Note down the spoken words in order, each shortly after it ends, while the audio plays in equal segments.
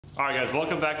Alright guys,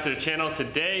 welcome back to the channel.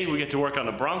 Today we get to work on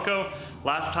the Bronco.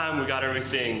 Last time we got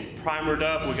everything primered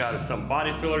up, we got some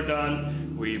body filler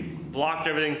done, we blocked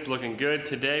everything, it's looking good.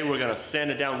 Today we're gonna sand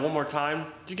it down one more time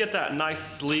to get that nice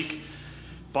sleek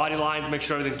body lines, make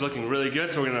sure everything's looking really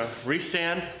good. So we're gonna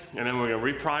re-sand, and then we're gonna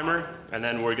re-primer, and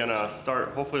then we're gonna start,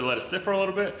 hopefully let it sit for a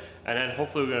little bit, and then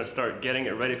hopefully we're gonna start getting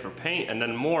it ready for paint, and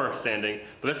then more sanding.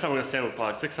 But this time we're gonna sand with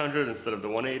probably 600 instead of the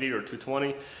 180 or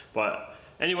 220. But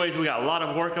anyways, we got a lot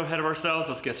of work ahead of ourselves.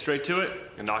 Let's get straight to it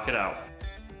and knock it out.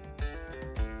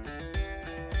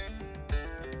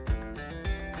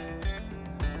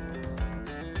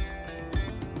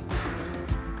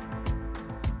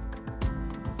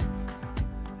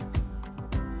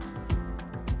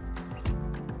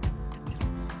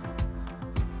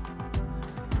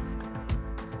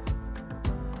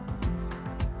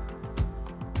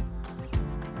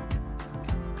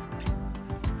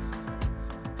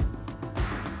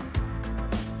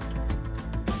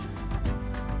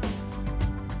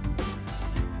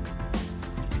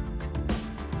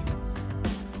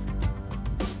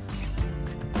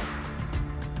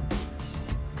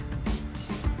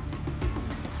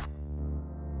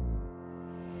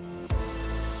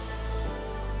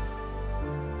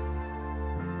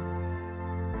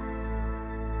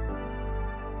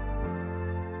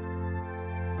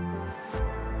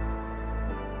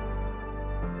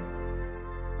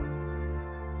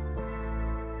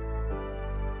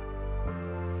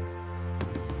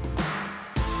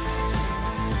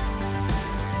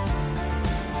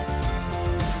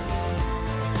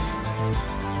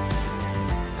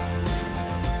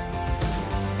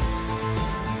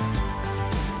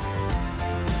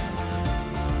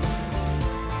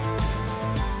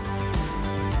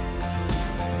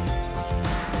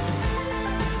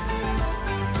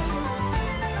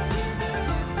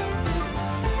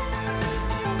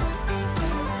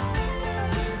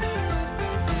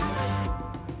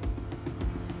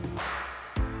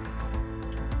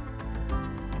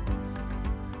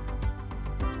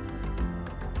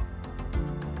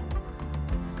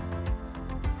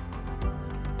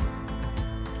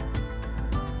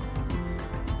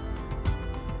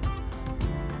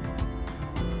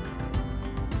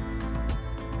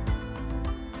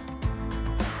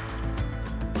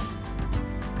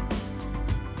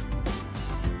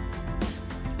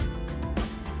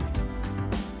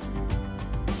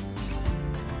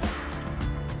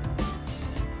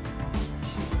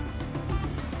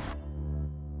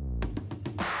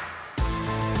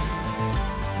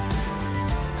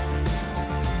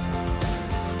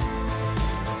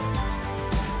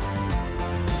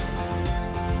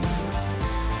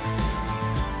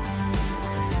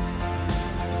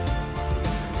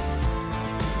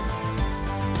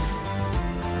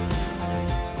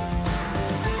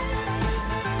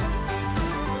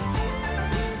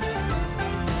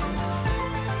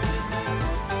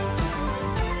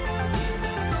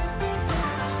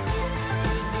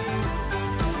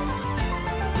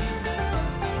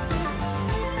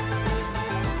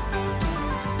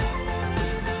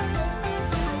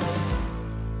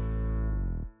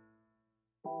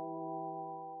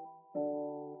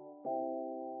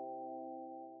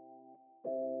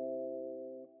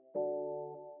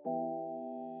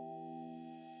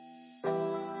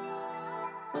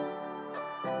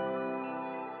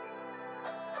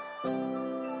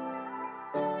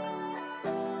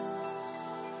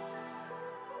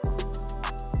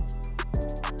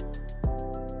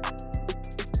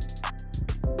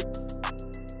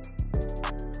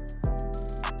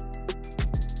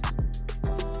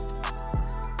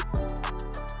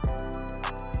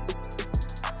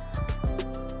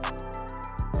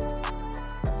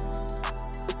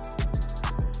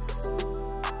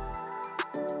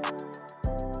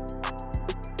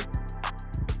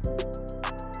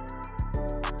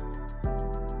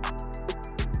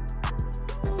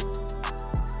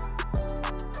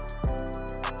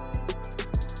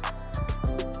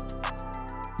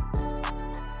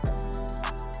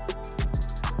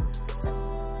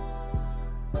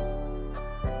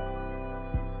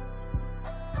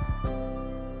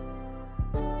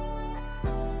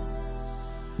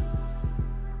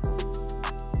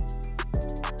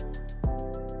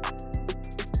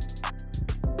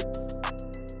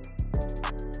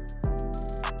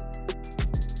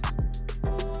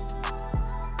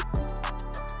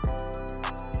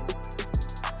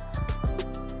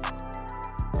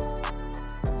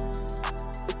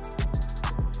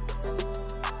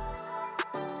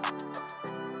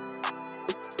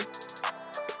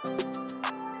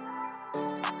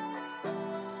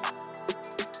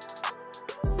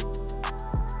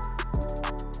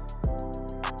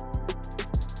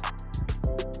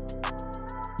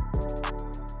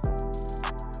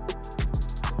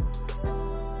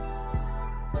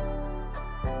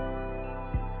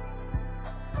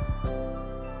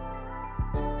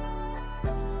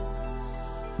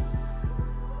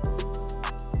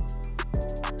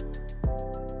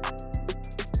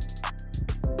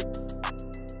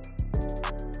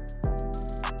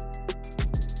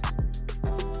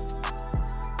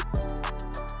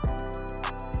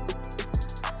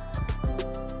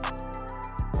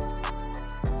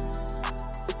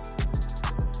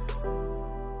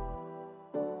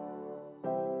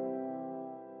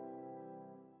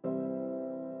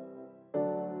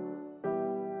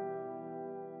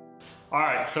 All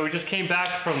right, so we just came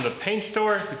back from the paint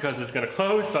store because it's gonna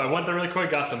close. So I went there really quick,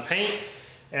 got some paint.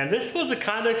 And this was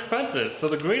kind of expensive. So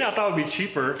the green I thought would be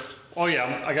cheaper. Oh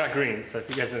yeah, I got green, so if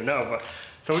you guys didn't know. But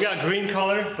so we got green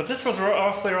color, but this was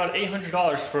roughly around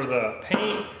 $800 for the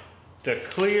paint, the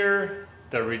clear,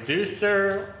 the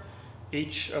reducer,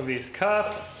 each of these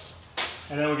cups.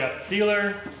 And then we got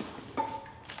sealer.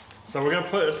 So we're gonna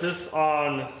put this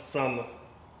on some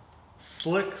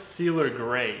slick sealer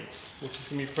gray, which is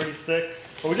gonna be pretty sick.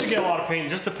 But we did get a lot of paint.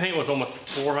 Just the paint was almost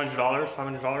 $400,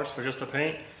 $500 for just the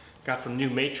paint. Got some new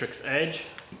matrix edge.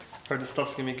 Heard this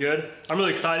stuff's gonna be good. I'm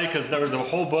really excited because there was a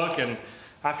whole book, and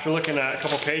after looking at a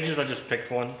couple pages, I just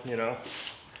picked one, you know.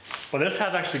 But this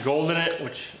has actually gold in it,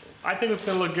 which I think it's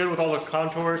gonna look good with all the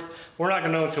contours. We're not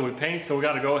gonna know until we paint, so we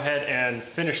gotta go ahead and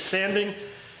finish sanding.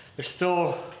 There's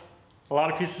still a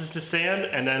lot of pieces to sand,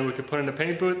 and then we could put in the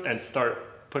paint booth and start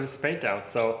putting some paint down.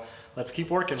 So let's keep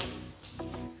working.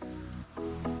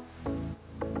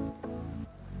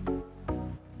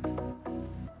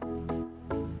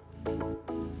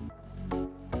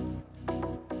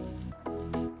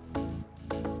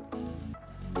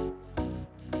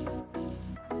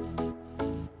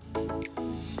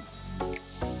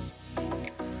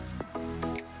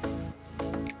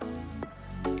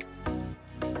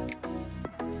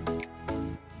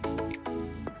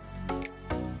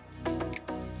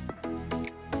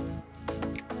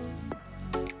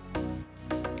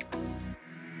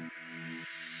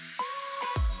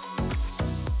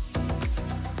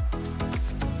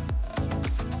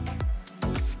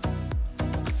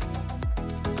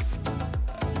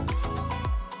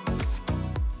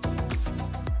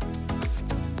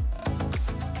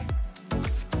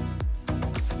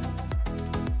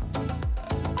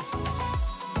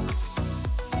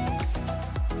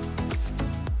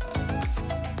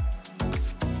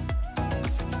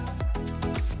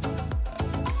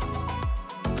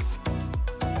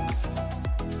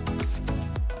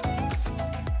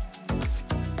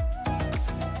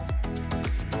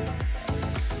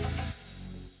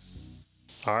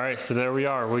 All right, so there we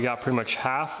are. We got pretty much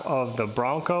half of the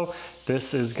Bronco.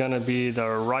 This is gonna be the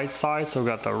right side. So we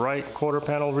got the right quarter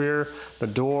panel rear, the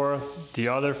door, the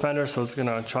other fender. So it's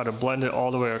gonna try to blend it all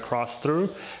the way across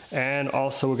through. And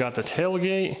also we got the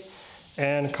tailgate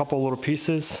and a couple little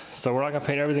pieces. So we're not gonna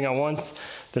paint everything at once.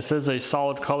 This is a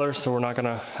solid color, so we're not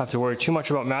gonna have to worry too much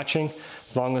about matching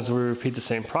as long as we repeat the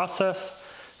same process.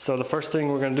 So the first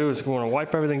thing we're gonna do is we're gonna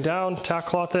wipe everything down, tack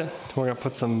cloth it. We're gonna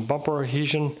put some bumper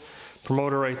adhesion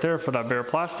promoter right there for that bare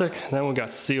plastic. And then we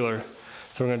got sealer.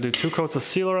 So we're gonna do 2 coats of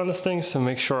sealer on this thing to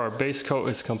make sure our base coat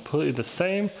is completely the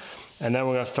same. And then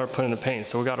we're gonna start putting the paint.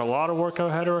 So we got a lot of work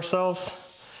ahead of ourselves.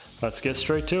 Let's get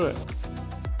straight to it.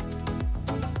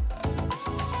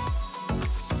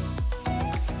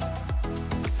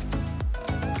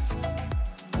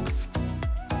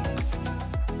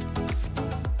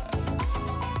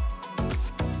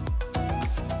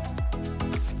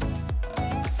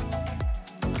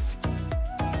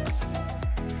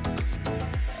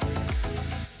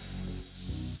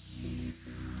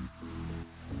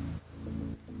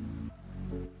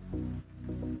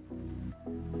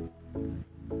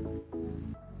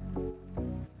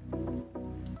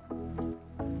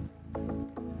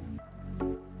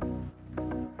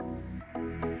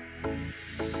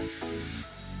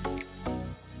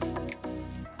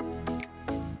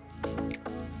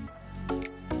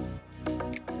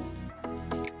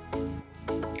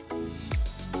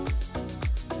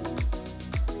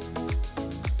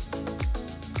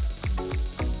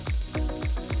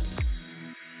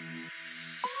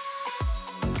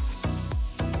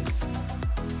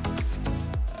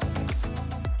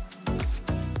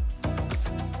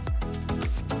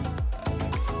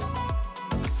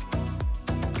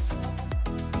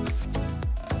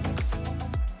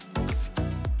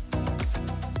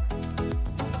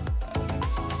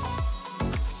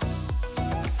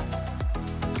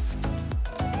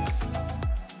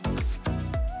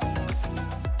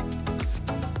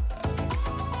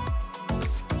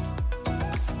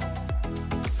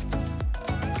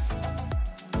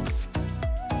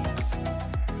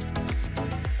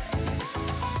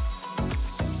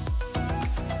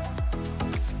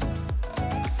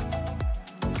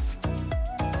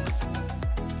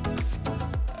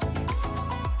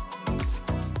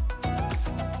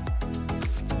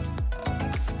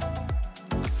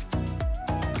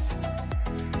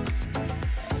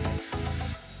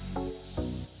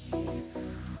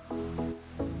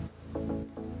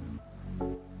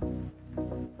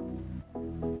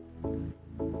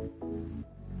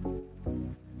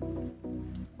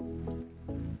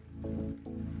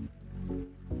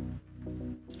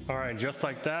 All right, just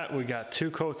like that, we got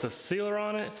 2 coats of sealer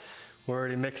on it. We're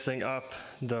already mixing up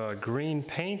the green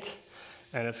paint,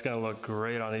 and it's gonna look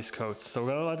great on these coats. So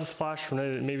we're gonna let this flash for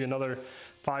maybe another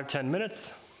 5-10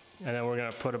 minutes, and then we're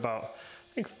gonna put about,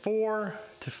 I think, 4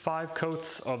 to 5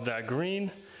 coats of that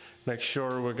green. Make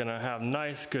sure we're gonna have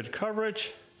nice, good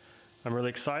coverage. I'm really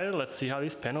excited. Let's see how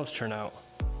these panels turn out.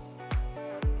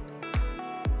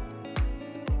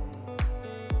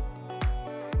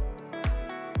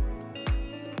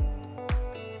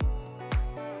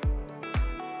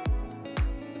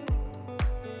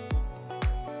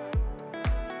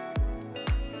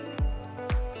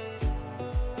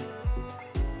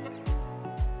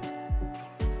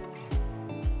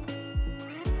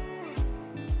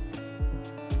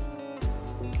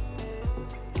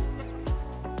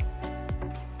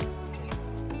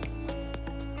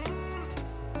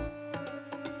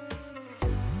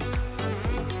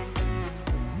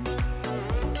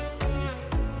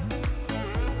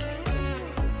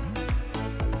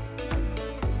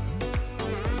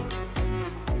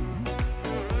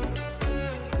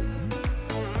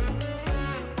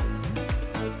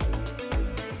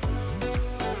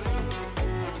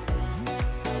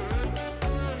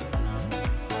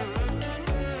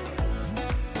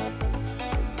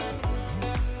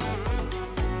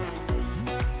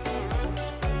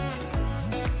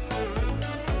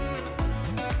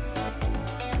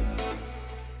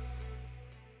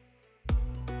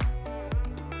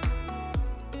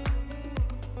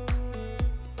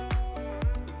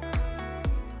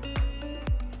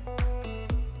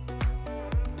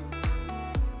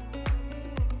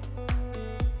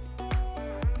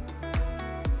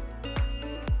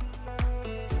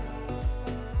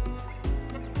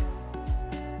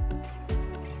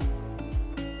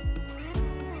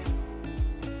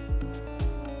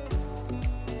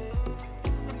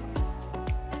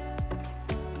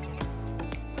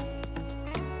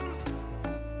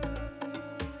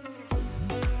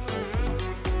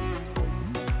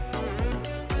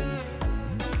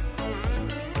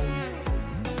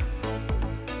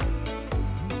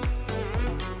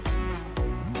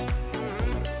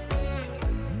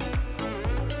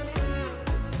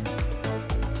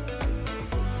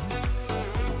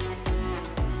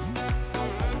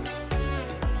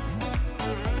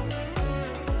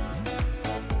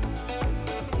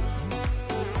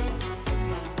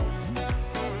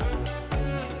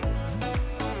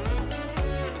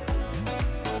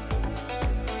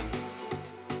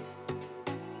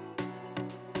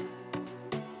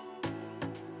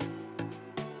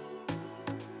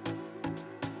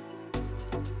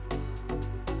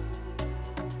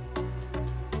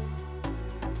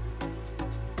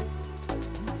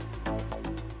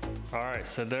 All right,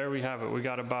 so there we have it. We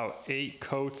got about 8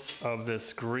 coats of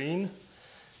this green,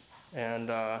 and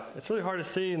it's really hard to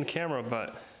see in the camera,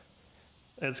 but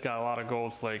it's got a lot of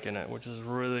gold flake in it, which is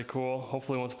really cool.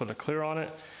 Hopefully once we put the clear on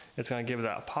it, it's gonna give it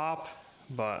that pop,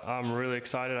 but I'm really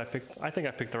excited. I think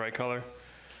I picked the right color.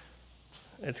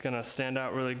 It's gonna stand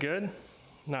out really good.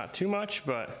 Not too much,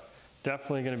 but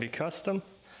definitely gonna be custom.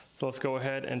 So let's go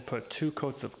ahead and put 2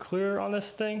 coats of clear on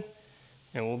this thing,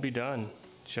 and we'll be done,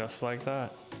 just like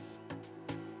that.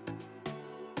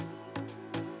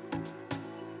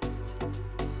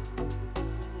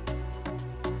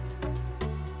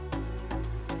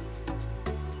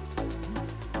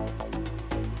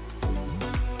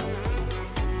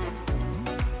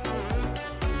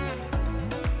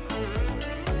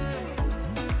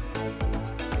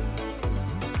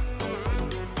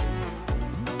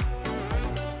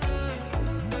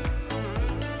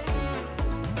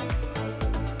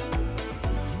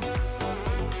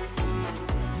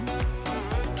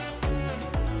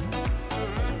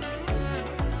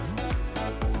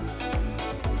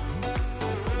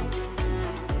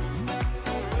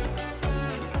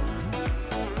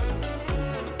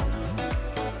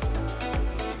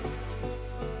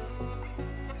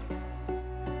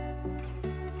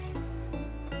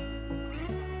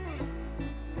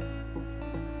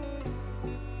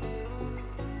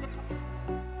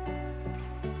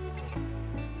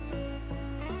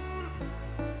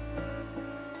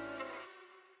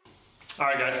 All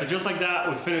right guys, so just like that,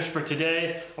 we finished for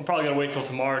today. I'm probably gonna wait till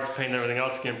tomorrow to paint everything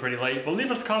else. It's getting pretty late. But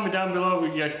leave us a comment down below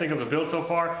what you guys think of the build so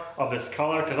far of this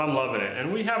color, because I'm loving it.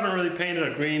 And we haven't really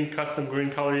painted a green, custom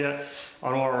green color yet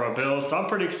on one of our builds. So I'm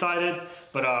pretty excited,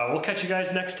 but we'll catch you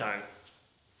guys next time.